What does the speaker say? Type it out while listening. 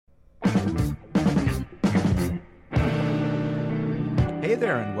Hey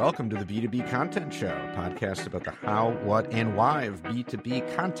there, and welcome to the B2B Content Show, a podcast about the how, what, and why of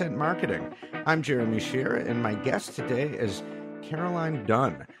B2B content marketing. I'm Jeremy Shearer, and my guest today is Caroline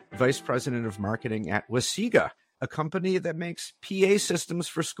Dunn, Vice President of Marketing at Wasiga, a company that makes PA systems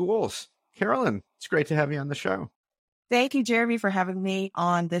for schools. Caroline, it's great to have you on the show. Thank you, Jeremy, for having me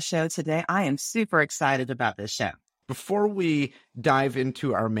on this show today. I am super excited about this show. Before we dive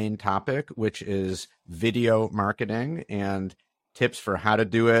into our main topic, which is video marketing and tips for how to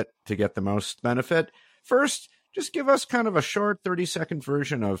do it to get the most benefit, first, just give us kind of a short 30-second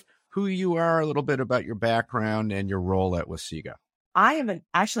version of who you are, a little bit about your background and your role at Wasiga. I am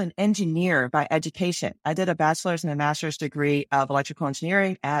actually an engineer by education. I did a bachelor's and a master's degree of electrical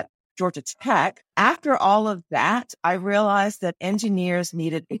engineering at Georgia Tech. After all of that, I realized that engineers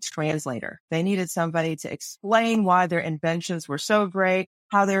needed a translator. They needed somebody to explain why their inventions were so great,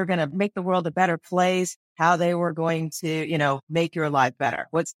 how they were going to make the world a better place, how they were going to, make your life better.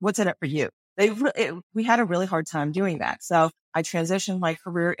 What's in it for you? We had a really hard time doing that. So I transitioned my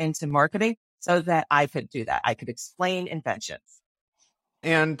career into marketing so that I could do that. I could explain inventions.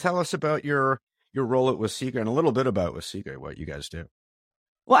 And tell us about your role at Wasiga and a little bit about Wasiga, what you guys do.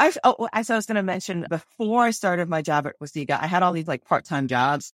 Well, as I was going to mention, before I started my job at Wasiga, I had all these part-time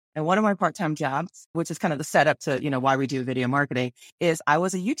jobs. And one of my part-time jobs, which is kind of the setup to, why we do video marketing, is I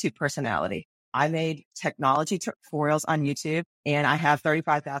was a YouTube personality. I made technology tutorials on YouTube, and I have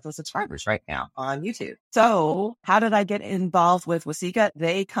 35,000 subscribers right now on YouTube. So how did I get involved with Wasiga?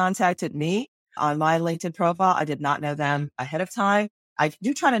 They contacted me on my LinkedIn profile. I did not know them ahead of time. I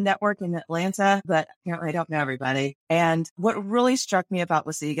do try to network in Atlanta, but apparently I don't know everybody. And what really struck me about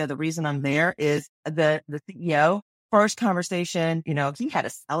Wasiga, the reason I'm there, is the CEO. First conversation, he had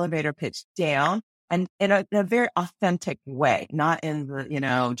his elevator pitch down and in a very authentic way, not in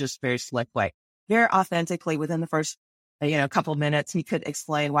the, just very slick way. Very authentically within the first, couple of minutes, he could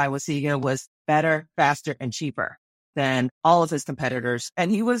explain why Wasiga was better, faster, and cheaper than all of his competitors.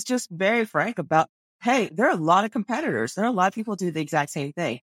 And he was just very frank about, hey, there are a lot of competitors. There are a lot of people who do the exact same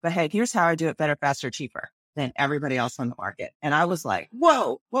thing. But hey, here's how I do it better, faster, cheaper than everybody else on the market. And I was like,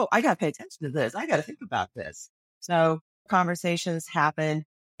 whoa, I got to pay attention to this. I got to think about this. So conversations happen,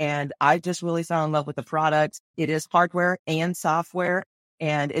 and I just really fell in love with the product. It is hardware and software,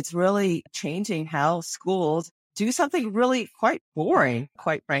 and it's really changing how schools do something really quite boring,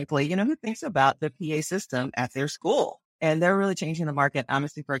 quite frankly. Who thinks about the PA system at their school? And they're really changing the market. I'm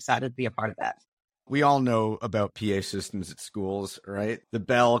super excited to be a part of that. We all know about PA systems at schools, right? The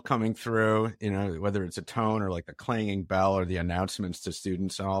bell coming through, whether it's a tone or like the clanging bell or the announcements to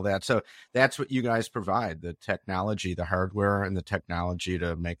students and all that. So that's what you guys provide, the technology, the hardware and the technology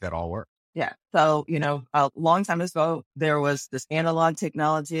to make that all work. Yeah. So, a long time ago, there was this analog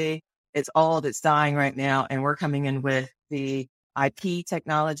technology. It's old, it's dying right now. And we're coming in with the IP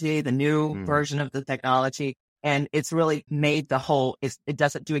technology, the new version of the technology. And it's really made it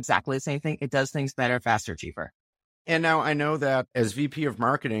doesn't do exactly the same thing. It does things better, faster, cheaper. And now I know that as VP of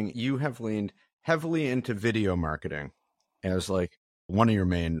marketing, you have leaned heavily into video marketing as like one of your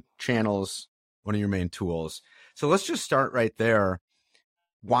main channels, one of your main tools. So let's just start right there.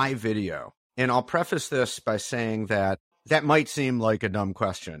 Why video? And I'll preface this by saying that might seem like a dumb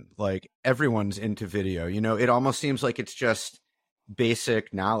question. Like everyone's into video, it almost seems like it's just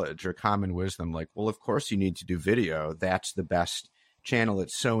basic knowledge or common wisdom. Like, well, of course you need to do video. That's the best channel.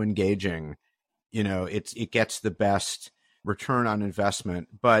 It's so engaging. It gets the best return on investment.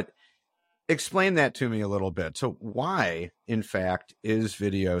 But explain that to me a little bit. So why, in fact, is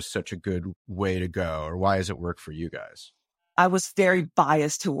video such a good way to go, or why does it work for you guys? I was very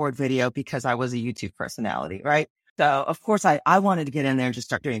biased toward video because I was a YouTube personality, right? So of course I wanted to get in there and just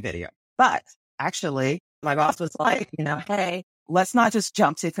start doing video. But actually my boss was like, hey, let's not just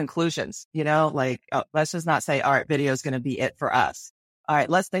jump to conclusions, let's just not say, all right, video is going to be it for us. All right,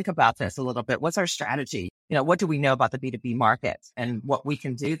 let's think about this a little bit. What's our strategy? What do we know about the B2B market and what we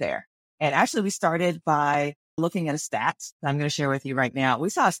can do there? And actually we started by looking at a stat that I'm going to share with you right now. We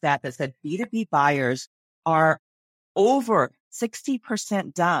saw a stat that said B2B buyers are over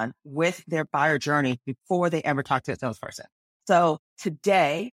 60% done with their buyer journey before they ever talk to a salesperson. So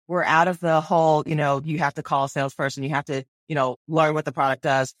today we're out of the whole, you have to call a salesperson. You have to, learn what the product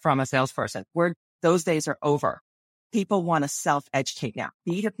does from a salesperson. Those days are over. People want to self-educate now.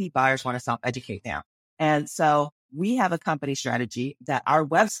 B2B buyers want to self-educate now. And so we have a company strategy that our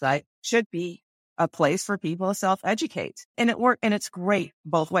website should be a place for people to self-educate. And it's great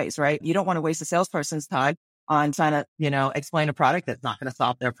both ways, right? You don't want to waste a salesperson's time on trying to, explain a product that's not going to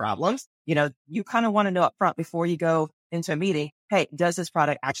solve their problems. You kind of want to know up front before you go into a meeting, hey, does this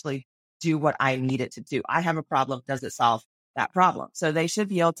product actually do what I need it to do? I have a problem. Does it solve that problem. So they should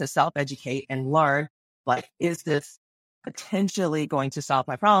be able to self-educate and learn, like, is this potentially going to solve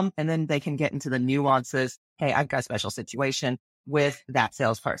my problem? And then they can get into the nuances. Hey, I've got a special situation with that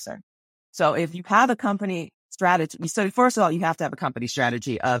salesperson. So if you have a company strategy, so first of all, you have to have a company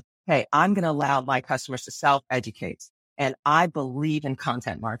strategy of, hey, I'm going to allow my customers to self-educate. And I believe in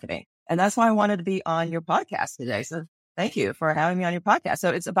content marketing. And that's why I wanted to be on your podcast today. So thank you for having me on your podcast. So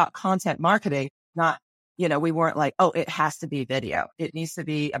it's about content marketing, not, we weren't like, oh, it has to be video. It needs to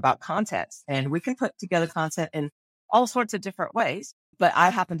be about content. And we can put together content in all sorts of different ways. But I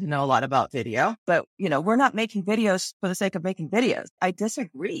happen to know a lot about video. But, we're not making videos for the sake of making videos. I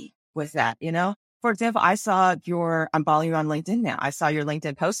disagree with that, For example, I saw I'm following you on LinkedIn now. I saw your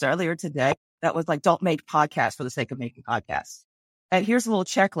LinkedIn post earlier today that was like, don't make podcasts for the sake of making podcasts. And here's a little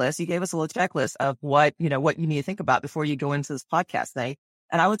checklist. You gave us a little checklist of what you need to think about before you go into this podcast thing.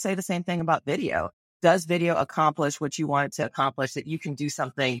 And I would say the same thing about video. Does video accomplish what you want it to accomplish, that you can do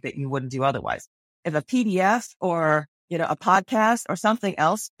something that you wouldn't do otherwise? If a PDF or, a podcast or something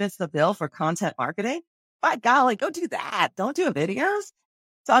else fits the bill for content marketing, by golly, go do that. Don't do videos.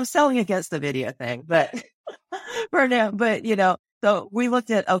 So I'm selling against the video thing, but for now, so we looked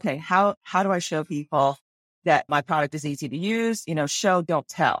at, okay, how do I show people that my product is easy to use? Show, don't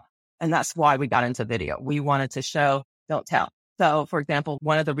tell. And that's why we got into video. We wanted to show, don't tell. So for example,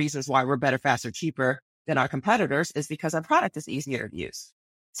 one of the reasons why we're better, faster, cheaper than our competitors is because our product is easier to use.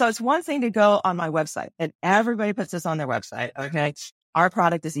 So it's one thing to go on my website, and everybody puts this on their website. Okay. Our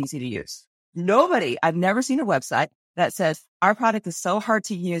product is easy to use. I've never seen a website that says our product is so hard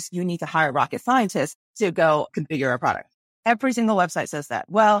to use, you need to hire rocket scientists to go configure our product. Every single website says that.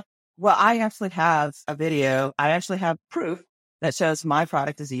 Well, I actually have a video. I actually have proof that shows my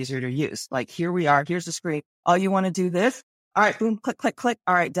product is easier to use. Like, here we are. Here's the screen. Oh, you want to do this? All right, boom, click, click, click.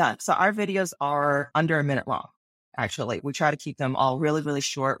 All right, done. So our videos are under a minute long. Actually, we try to keep them all really, really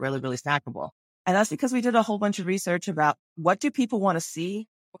short, really, really snackable. And that's because we did a whole bunch of research about what do people want to see?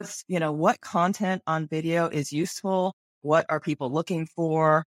 What content on video is useful? What are people looking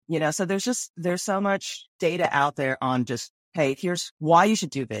for? So there's so much data out there on just, hey, here's why you should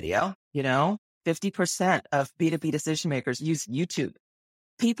do video. 50% of B2B decision makers use YouTube.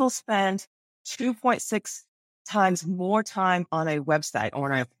 People spend 2.6 times more time on a website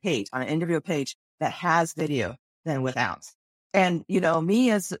or on a page, on an interview page that has video than without. And,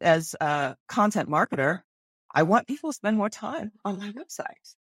 me as a content marketer, I want people to spend more time on my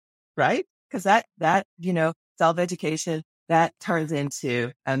website, right? Because that self-education, that turns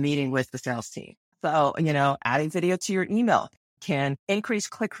into a meeting with the sales team. So, adding video to your email can increase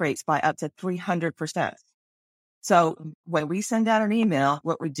click rates by up to 300%. So when we send out an email,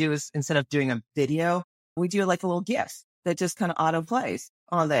 what we do is, instead of doing a video, we do like a little GIF that just kind of auto plays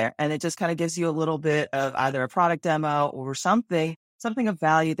on there. And it just kind of gives you a little bit of either a product demo or something of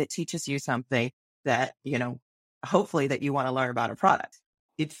value that teaches you something that, hopefully that you want to learn about a product.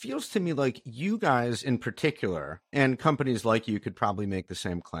 It feels to me like you guys in particular, and companies like you could probably make the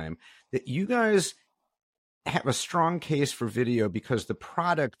same claim, that you guys have a strong case for video because the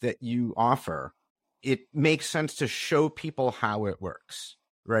product that you offer, it makes sense to show people how it works,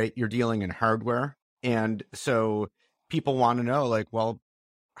 right? You're dealing in hardware. And so people want to know, like, well,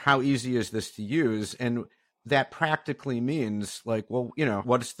 how easy is this to use? And that practically means, like, well,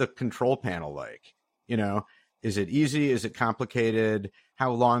 what's the control panel like? Is it easy? Is it complicated?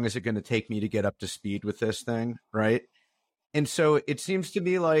 How long is it going to take me to get up to speed with this thing, right? And so it seems to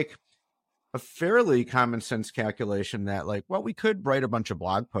me like a fairly common sense calculation that, like, well, we could write a bunch of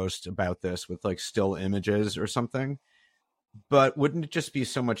blog posts about this with like still images or something, but wouldn't it just be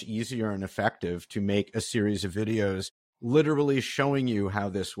so much easier and effective to make a series of videos literally showing you how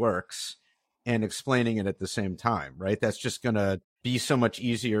this works and explaining it at the same time, right? That's just going to be so much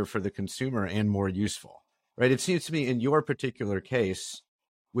easier for the consumer and more useful, right? It seems to me in your particular case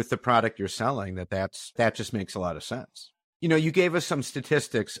with the product you're selling that just makes a lot of sense. You gave us some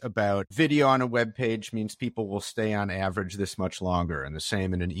statistics about video on a web page means people will stay on average this much longer, and the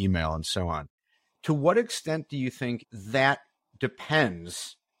same in an email and so on. To what extent do you think that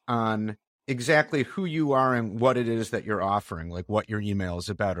depends on exactly who you are and what it is that you're offering, like what your email is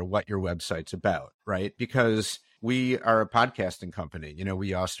about or what your website's about, right? Because we are a podcasting company,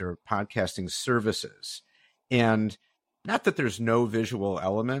 we offer podcasting services. And not that there's no visual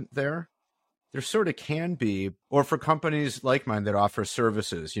element there sort of can be, or for companies like mine that offer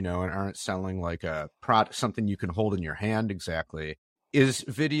services, and aren't selling like a product, something you can hold in your hand exactly. Is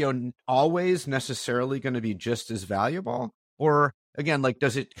video always necessarily going to be just as valuable? Or again, like,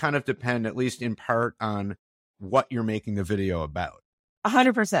 does it kind of depend, at least in part, on what you're making the video about?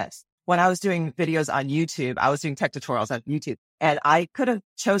 100%. when I was doing videos on YouTube, I was doing tech tutorials on YouTube, and I could have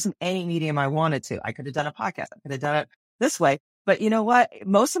chosen any medium I wanted to. I could have done a podcast. I could have done it this way. But you know what?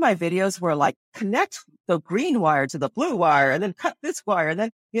 Most of my videos were like, connect the green wire to the blue wire and then cut this wire. And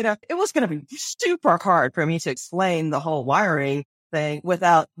then, it was going to be super hard for me to explain the whole wiring thing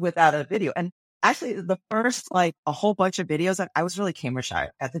without a video. And actually, the first, like, a whole bunch of videos, I was really camera shy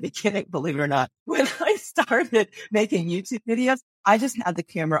at the beginning, believe it or not. When I started making YouTube videos, I just had the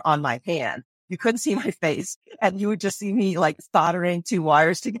camera on my hand. You couldn't see my face, and you would just see me like soldering two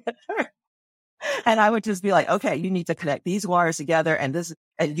wires together. And I would just be like, okay, you need to connect these wires together, and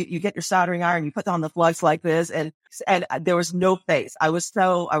you get your soldering iron, you put on the flux like this, and there was no face. I was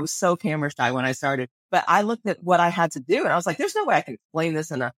so camera shy when I started, but I looked at what I had to do, and I was like, there's no way I can explain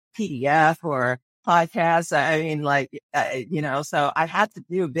this in a PDF or podcast. I mean, so I had to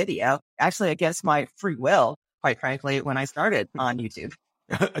do a video, actually against my free will, quite frankly, when I started on YouTube.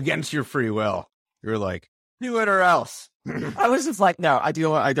 Against your free will. You're like, do it or else. I was just like, no, I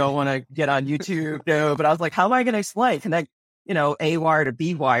don't want to get on YouTube. No, but I was like, how am I going to explain? Connect, A wire to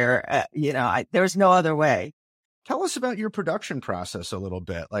B wire. There's no other way. Tell us about your production process a little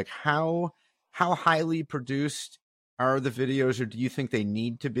bit. Like how highly produced are the videos, or do you think they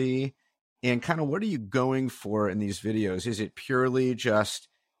need to be? And kind of what are you going for in these videos? Is it purely just,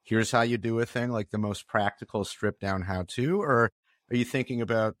 here's how you do a thing, like the most practical stripped down how to, or are you thinking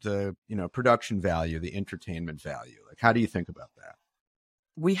about the, production value, the entertainment value? Like, how do you think about that?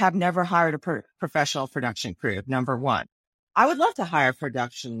 We have never hired a professional production crew, number one. I would love to hire a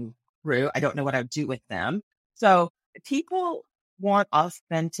production crew. I don't know what I'd do with them. So people want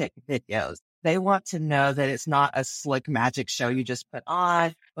authentic videos. They want to know that it's not a slick magic show you just put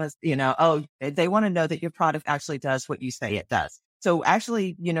on. They want to know that your product actually does what you say it does. So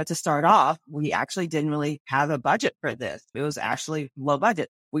actually, to start off, we actually didn't really have a budget for this. It was actually low budget.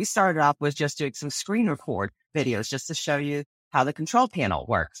 We started off with just doing some screen record videos just to show you how the control panel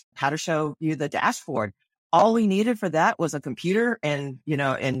works, how to show you the dashboard. All we needed for that was a computer and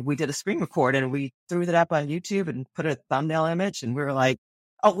we did a screen record and we threw that up on YouTube and put a thumbnail image. And we were like,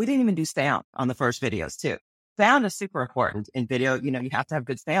 oh, we didn't even do sound on the first videos too. Sound is super important in video. You have to have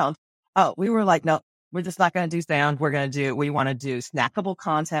good sound. Oh, we were like, no, we're just not going to do sound. We want to do snackable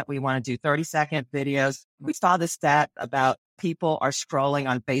content. We want to do 30-second videos. We saw this stat about people are scrolling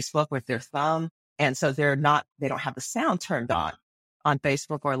on Facebook with their thumb. And so they don't have the sound turned on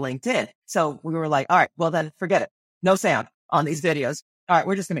Facebook or LinkedIn. So we were like, all right, well then forget it. No sound on these videos. All right,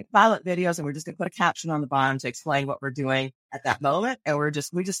 we're just going to make silent videos and we're just going to put a caption on the bottom to explain what we're doing at that moment. And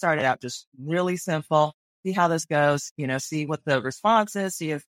we just started out just really simple, see how this goes, see what the response is,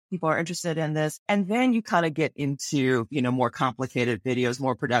 see if people are interested in this. And then you kind of get into, more complicated videos,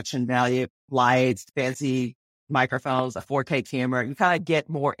 more production value, lights, fancy microphones, a 4K camera. You kind of get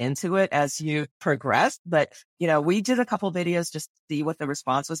more into it as you progress. But, we did a couple videos just to see what the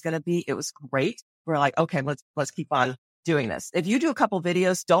response was going to be. It was great. We're like, okay, let's keep on doing this. If you do a couple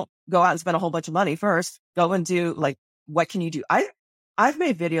videos, don't go out and spend a whole bunch of money first. Go and do what can you do? I've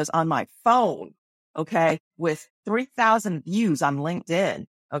made videos on my phone, okay, with 3,000 views on LinkedIn.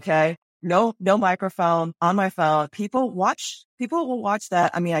 Okay. No microphone on my phone. People will watch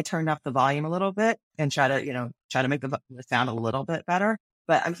that. I mean, I turned up the volume a little bit and try to make the sound a little bit better,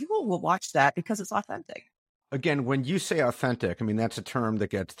 but people will watch that because it's authentic. Again, when you say authentic, I mean, that's a term that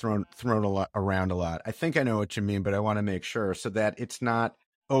gets thrown around a lot. I think I know what you mean, but I want to make sure so that it's not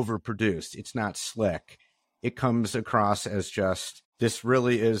overproduced. It's not slick. It comes across as just, this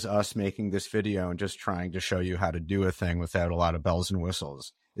really is us making this video and just trying to show you how to do a thing without a lot of bells and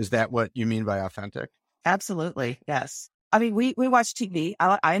whistles. Is that what you mean by authentic? Absolutely. Yes. I mean, we watch TV.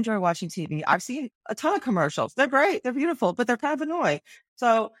 I enjoy watching TV. I've seen a ton of commercials. They're great. They're beautiful, but they're kind of annoying.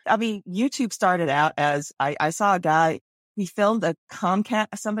 So, I mean, YouTube started out as I saw a guy, he filmed a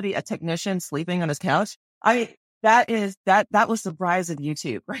a technician sleeping on his couch. I mean, that was the rise of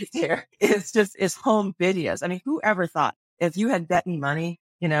YouTube right there. It's home videos. I mean, whoever thought if you had bet me money,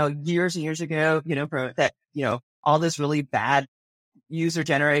 years and years ago, for that, all this really bad user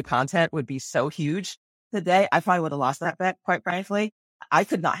generated content would be so huge today, I probably would have lost that bet, quite frankly. I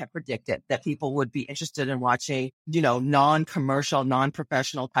could not have predicted that people would be interested in watching, non-commercial,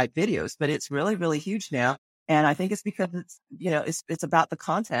 non-professional type videos, but it's really, really huge now. And I think it's because it's about the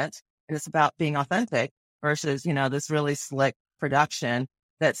content and it's about being authentic versus, this really slick production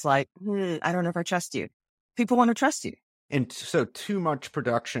that's like, I don't know if I trust you. People want to trust you. And so too much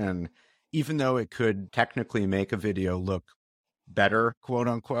production, even though it could technically make a video look better, quote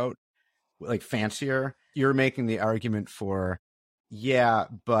unquote, like fancier, you're making the argument for, yeah,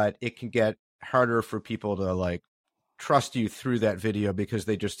 but it can get harder for people to trust you through that video because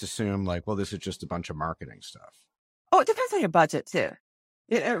they just assume like, well, this is just a bunch of marketing stuff? Oh, it depends on your budget too.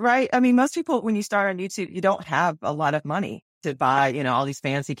 Right? I mean, most people, when you start on YouTube, you don't have a lot of money to buy, all these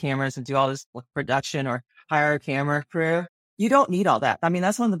fancy cameras and do all this production or hire a camera crew. You don't need all that. I mean,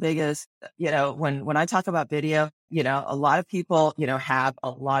 that's one of the biggest, when I talk about video, a lot of people, have a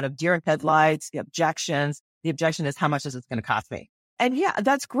lot of deer in headlights, the objections. The objection is, how much is it going to cost me? And yeah,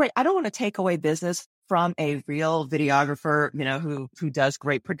 that's great. I don't want to take away business from a real videographer, who does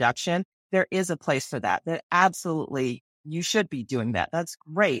great production. There is a place for that. That absolutely, you should be doing that. That's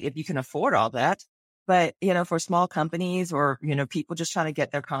great if you can afford all that. But, for small companies or, people just trying to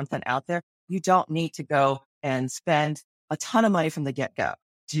get their content out there, you don't need to go and spend a ton of money from the get-go.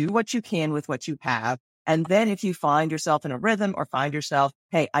 Do what you can with what you have. And then if you find yourself in a rhythm or find yourself,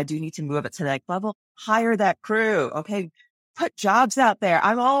 hey, I do need to move it to the next level, hire that crew. Okay. Put jobs out there.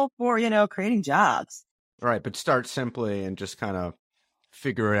 I'm all for, creating jobs. Right. But start simply and just kind of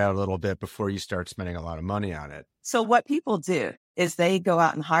figure it out a little bit before you start spending a lot of money on it. So what people do is they go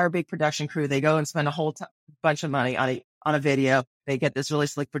out and hire a big production crew. They go and spend a whole bunch of money on a video. They get this really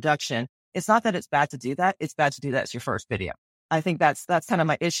slick production. It's not that it's bad to do that. It's bad to do that as your first video. I think that's kind of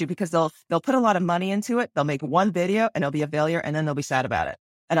my issue, because they'll put a lot of money into it. They'll make one video and it'll be a failure, and then they'll be sad about it.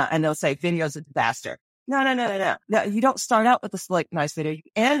 And they'll say video's a disaster. No. You don't start out with a slick, nice video. You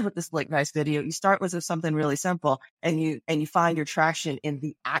end with the slick, nice video. You start with something really simple, and you find your traction in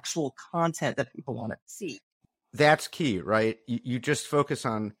the actual content that people want to see. That's key, right? You just focus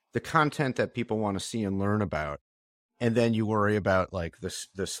on the content that people want to see and learn about. And then you worry about like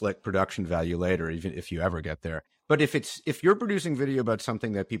the slick production value later, even if you ever get there. But if you're producing video about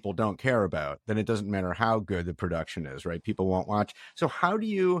something that people don't care about, then it doesn't matter how good the production is, right? People won't watch. So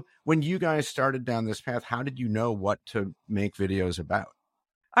when you guys started down this path, how did you know what to make videos about?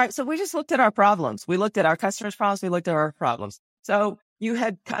 All right. So we just looked at our problems. We looked at our customers' problems. We looked at our problems. So you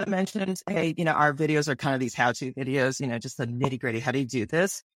had kind of mentioned, hey, our videos are kind of these how-to videos, just the nitty-gritty. How do you do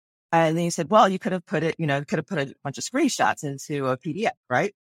this? And then you said, well, you could have put a bunch of screenshots into a PDF,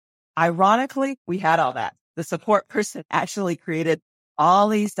 right? Ironically, we had all that. The support person actually created all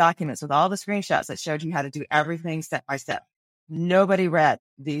these documents with all the screenshots that showed you how to do everything step by step. Nobody read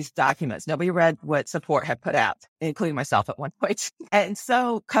these documents. Nobody read what support had put out, including myself at one point. And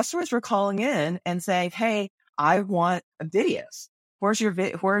so customers were calling in and saying, hey, I want videos. Where's your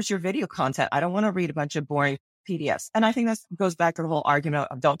video content? I don't want to read a bunch of boring PDFs. And I think that goes back to the whole argument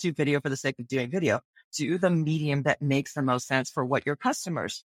of don't do video for the sake of doing video. Do the medium that makes the most sense for what your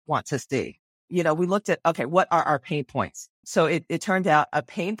customers want to see. We looked at, okay, what are our pain points? So it turned out a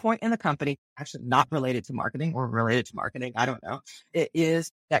pain point in the company, actually not related to marketing or related to marketing, I don't know. It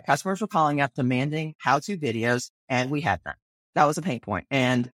is that customers were calling up demanding how-to videos, and we had none. That was a pain point.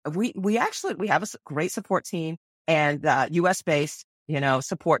 And we have a great support team and US-based,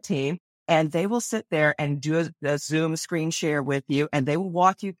 support team. And they will sit there and do a Zoom screen share with you, and they will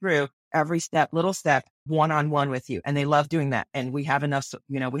walk you through every little step, one-on-one with you. And they love doing that. And we have enough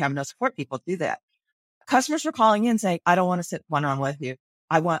support people to do that. Customers were calling in saying, I don't want to sit one-on-one with you.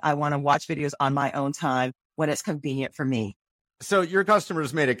 I want to watch videos on my own time when it's convenient for me. So your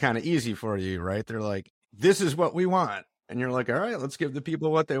customers made it kind of easy for you, right? They're like, this is what we want. And you're like, all right, let's give the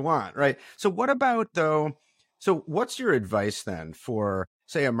people what they want, right? So what about so what's your advice then for,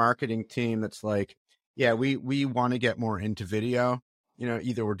 say, a marketing team that's like, yeah, we want to get more into video.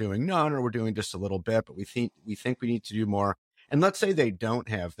 Either we're doing none or we're doing just a little bit, but we think we need to do more. And let's say they don't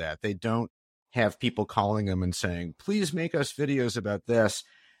have that. They don't have people calling them and saying, please make us videos about this.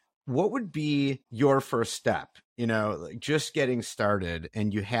 What would be your first step? Like just getting started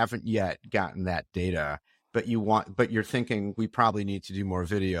and you haven't yet gotten that data, but you're thinking we probably need to do more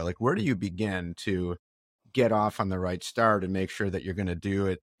video. Like, where do you begin to get off on the right start and make sure that you're going to do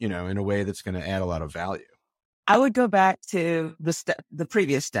it, in a way that's going to add a lot of value? I would go back to the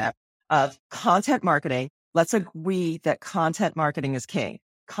previous step of content marketing. Let's agree that content marketing is king.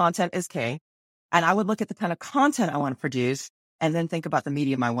 Content is king. And I would look at the kind of content I want to produce and then think about the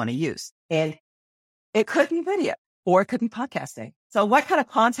medium I want to use. And it could be video or it could be podcasting. So what kind of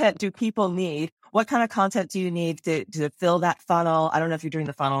content do people need? What kind of content do you need to fill that funnel? I don't know if you're doing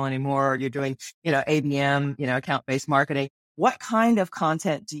the funnel anymore or you're doing, ABM, account-based marketing. What kind of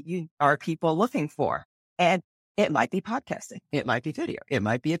content are people looking for? And it might be podcasting. It might be video. It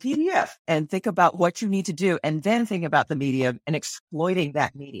might be a PDF. And think about what you need to do and then think about the medium and exploiting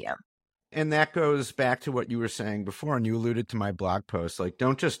that medium. And that goes back to what you were saying before, and you alluded to my blog post, like,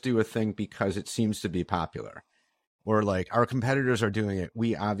 don't just do a thing because it seems to be popular, or like our competitors are doing it,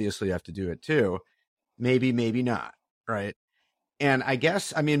 we obviously have to do it too. Maybe not, right? And I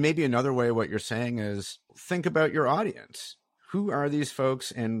guess, I mean, maybe another way what you're saying is think about your audience. Who are these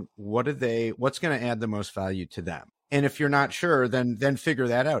folks and what's going to add the most value to them? And if you're not sure, then figure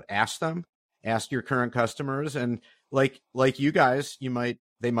that out. Ask them, ask your current customers. And like you guys,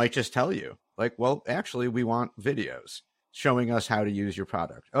 they might just tell you like, well, actually we want videos showing us how to use your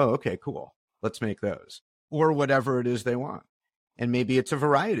product. Oh, okay, cool. Let's make those, or whatever it is they want. And maybe it's a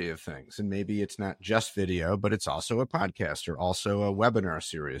variety of things. And maybe it's not just video, but it's also a podcast or also a webinar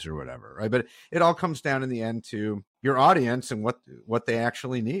series or whatever, right? But it all comes down in the end to your audience and what they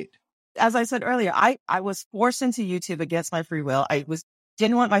actually need. As I said earlier, I was forced into YouTube against my free will.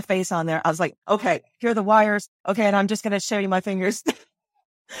 Didn't want my face on there. I was like, okay, here are the wires. Okay, and I'm just going to show you my fingers.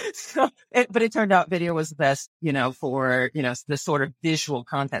 But it turned out video was the best, for, this sort of visual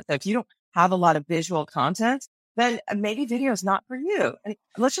content. So if you don't have a lot of visual content, then maybe video is not for you. And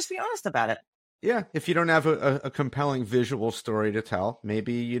let's just be honest about it. Yeah. If you don't have a compelling visual story to tell,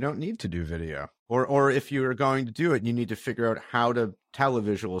 maybe you don't need to do video. Or if you're going to do it, you need to figure out how to tell a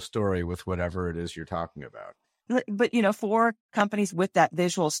visual story with whatever it is you're talking about. But, for companies with that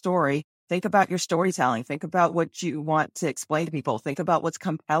visual story, think about your storytelling. Think about what you want to explain to people. Think about what's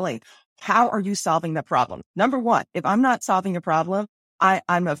compelling. How are you solving the problem? Number one, if I'm not solving a problem,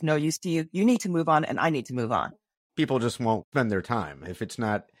 I'm of no use to you. You need to move on and I need to move on. People just won't spend their time if it's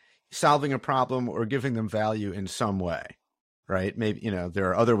not solving a problem or giving them value in some way, right? Maybe, there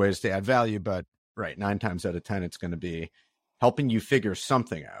are other ways to add value, but right, 9 times out of 10, it's going to be helping you figure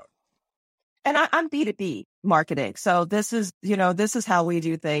something out. And I'm B2B marketing. So this is how we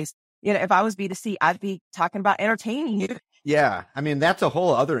do things. If I was B2C, I'd be talking about entertaining you. Yeah. I mean, that's a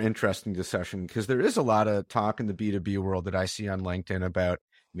whole other interesting discussion because there is a lot of talk in the B2B world that I see on LinkedIn about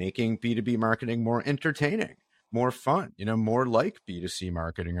making B2B marketing more entertaining, more fun, more like B2C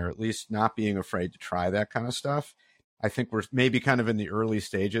marketing, or at least not being afraid to try that kind of stuff. I think we're maybe kind of in the early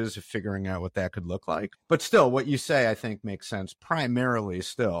stages of figuring out what that could look like. But still, what you say, I think, makes sense. Primarily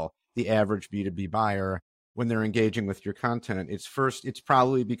still, the average B2B buyer, when they're engaging with your content, it's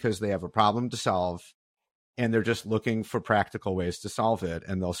probably because they have a problem to solve and they're just looking for practical ways to solve it,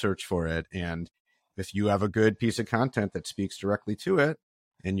 and they'll search for it. And if you have a good piece of content that speaks directly to it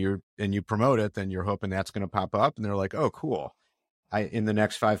and you promote it, then you're hoping that's going to pop up and they're like, oh, cool. In the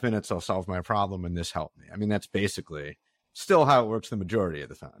next 5 minutes, I'll solve my problem and this helped me. I mean, that's basically still how it works the majority of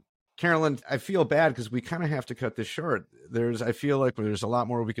the time. Carolyn, I feel bad because we kind of have to cut this short. I feel like there's a lot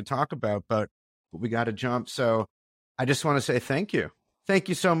more we could talk about, but we got to jump. So I just want to say thank you. Thank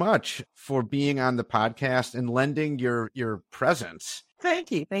you so much for being on the podcast and lending your presence.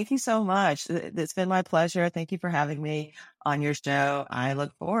 Thank you. Thank you so much. It's been my pleasure. Thank you for having me on your show. I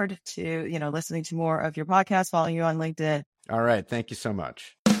look forward to, listening to more of your podcast, following you on LinkedIn. All right. Thank you so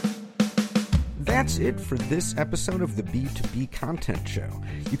much. That's it for this episode of the B2B Content Show.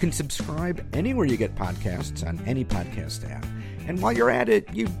 You can subscribe anywhere you get podcasts on any podcast app. And while you're at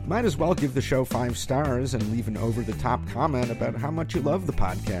it, you might as well give the show 5 stars and leave an over-the-top comment about how much you love the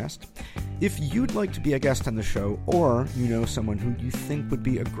podcast. If you'd like to be a guest on the show, or you know someone who you think would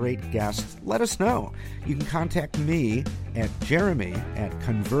be a great guest, let us know. You can contact me at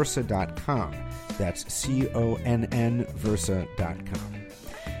jeremy@conversa.com. That's CONN Versa.com.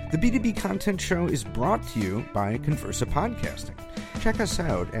 The B2B Content Show is brought to you by Conversa Podcasting. Check us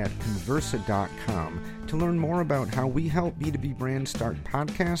out at conversa.com to learn more about how we help B2B brands start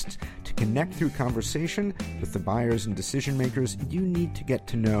podcasts to connect through conversation with the buyers and decision makers you need to get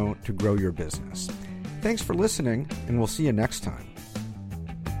to know to grow your business. Thanks for listening, and we'll see you next time.